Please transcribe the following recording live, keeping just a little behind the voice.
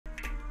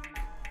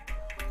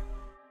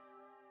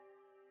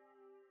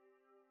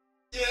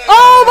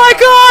Oh my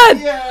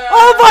god! Yeah.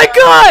 Oh my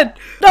god!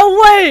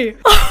 No way!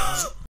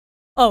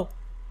 Oh.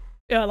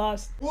 Yeah, I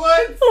lost.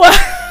 What?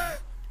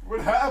 What?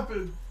 What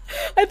happened?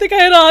 I think I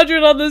hit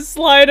 100 on this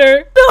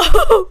slider.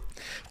 No!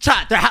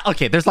 Chat,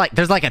 okay, there's like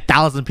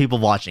 1,000 people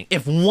watching.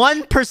 If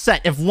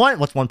 1%,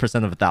 what's 1%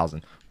 of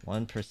 1,000?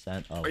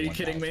 1% of Are you 1,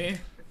 kidding me?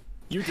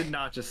 You did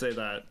not just say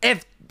that.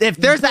 If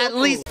there's at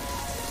least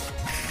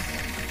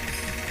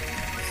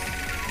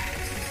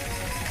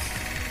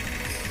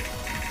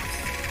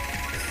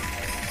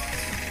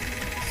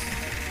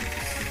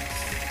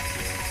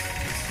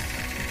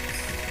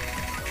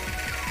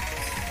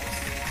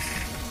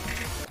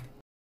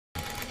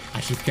I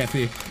should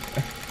Kathy.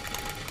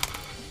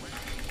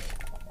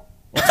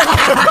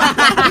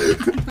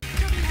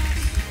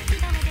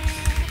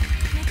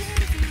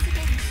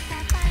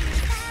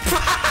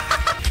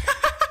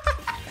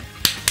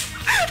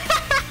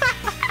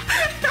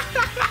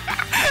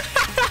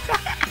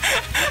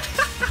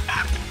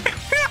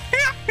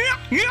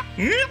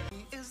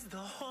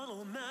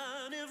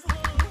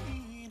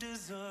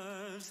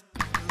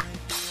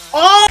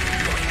 Oh!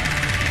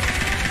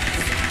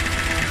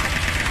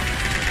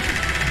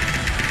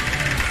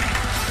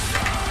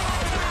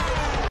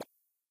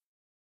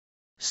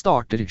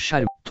 Starter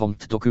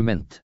skjermtomt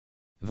dokument.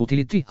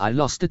 Votility er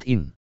lastet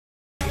inn.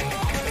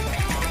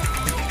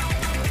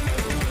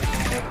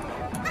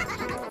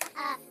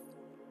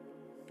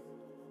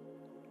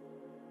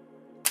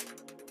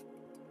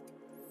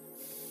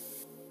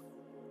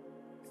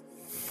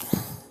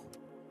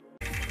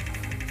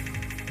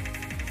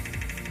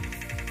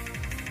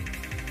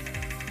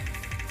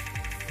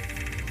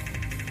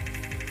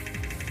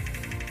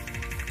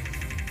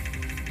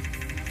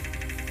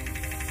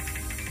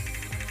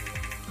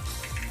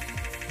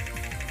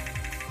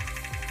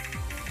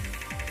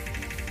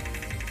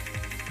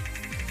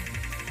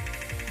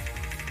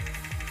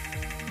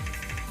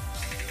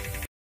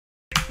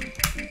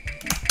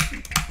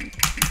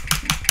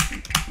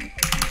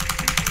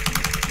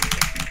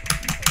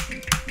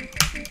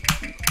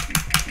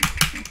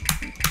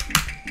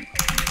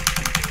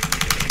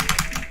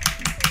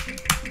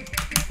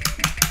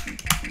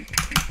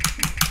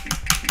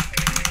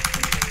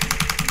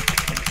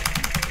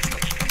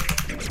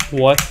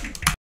 What?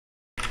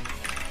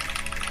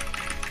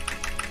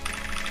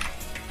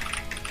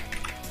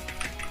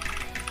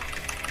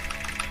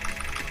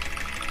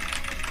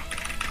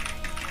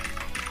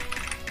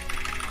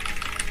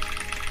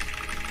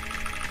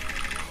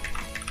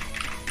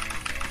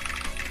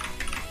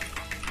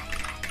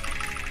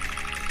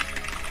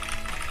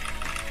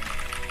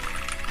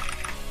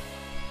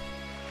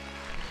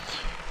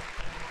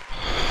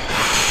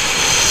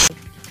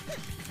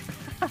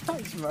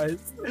 That's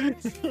nice.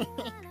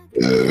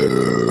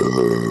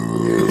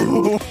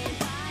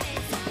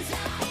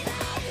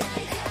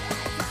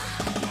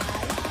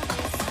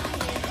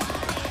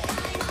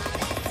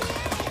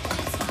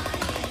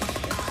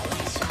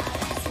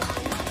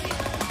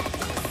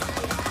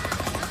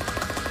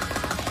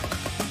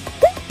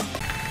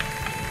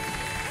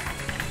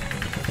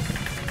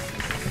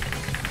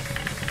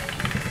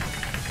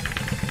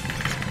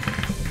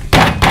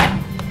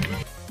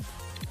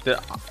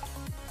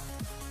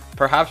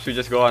 Perhaps we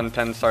just go on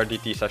 10-star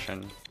DT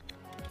session.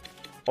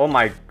 Oh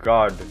my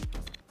god.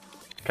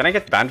 Can I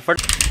get banned for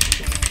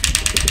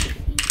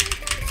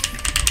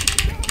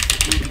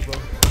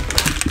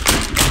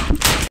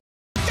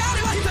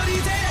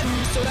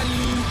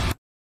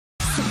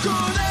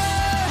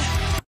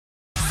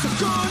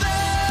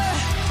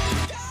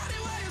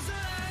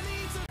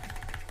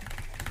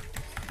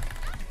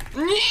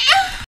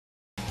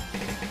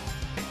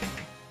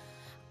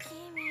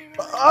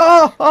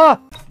Oh! Oh!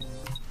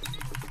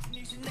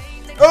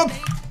 Oops!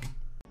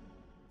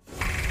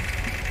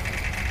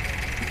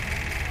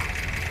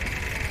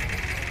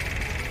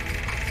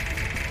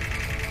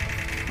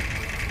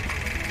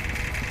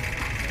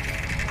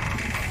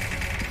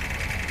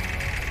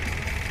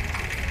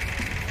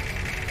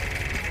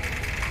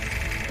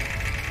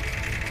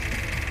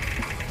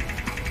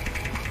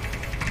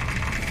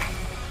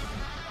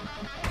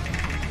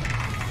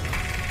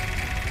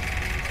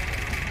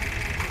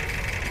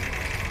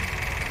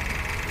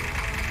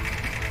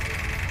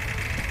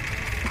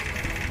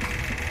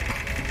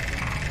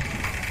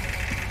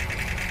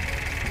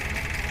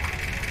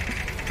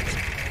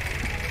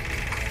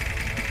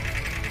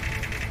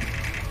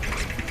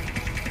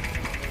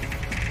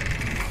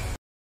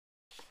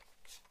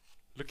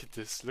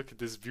 Look at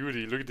this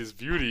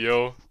beauty,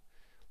 yo.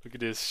 Look at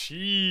this,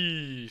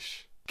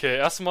 sheesh. Okay,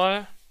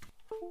 erstmal.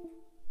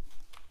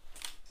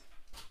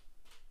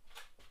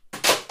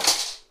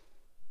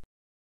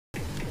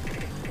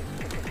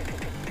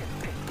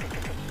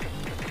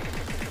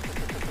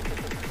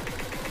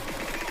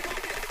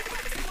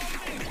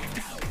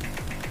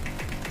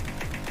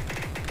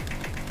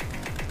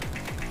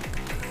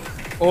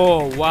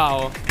 Oh,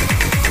 wow.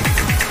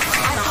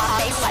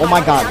 Oh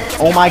my god.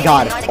 Oh my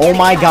god. Oh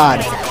my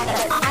god.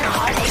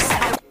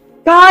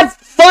 God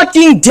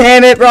fucking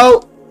damn it,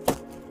 bro!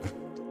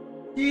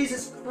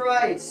 Jesus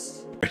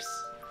Christ.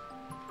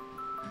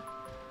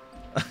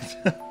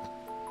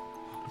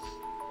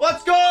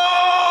 Let's go!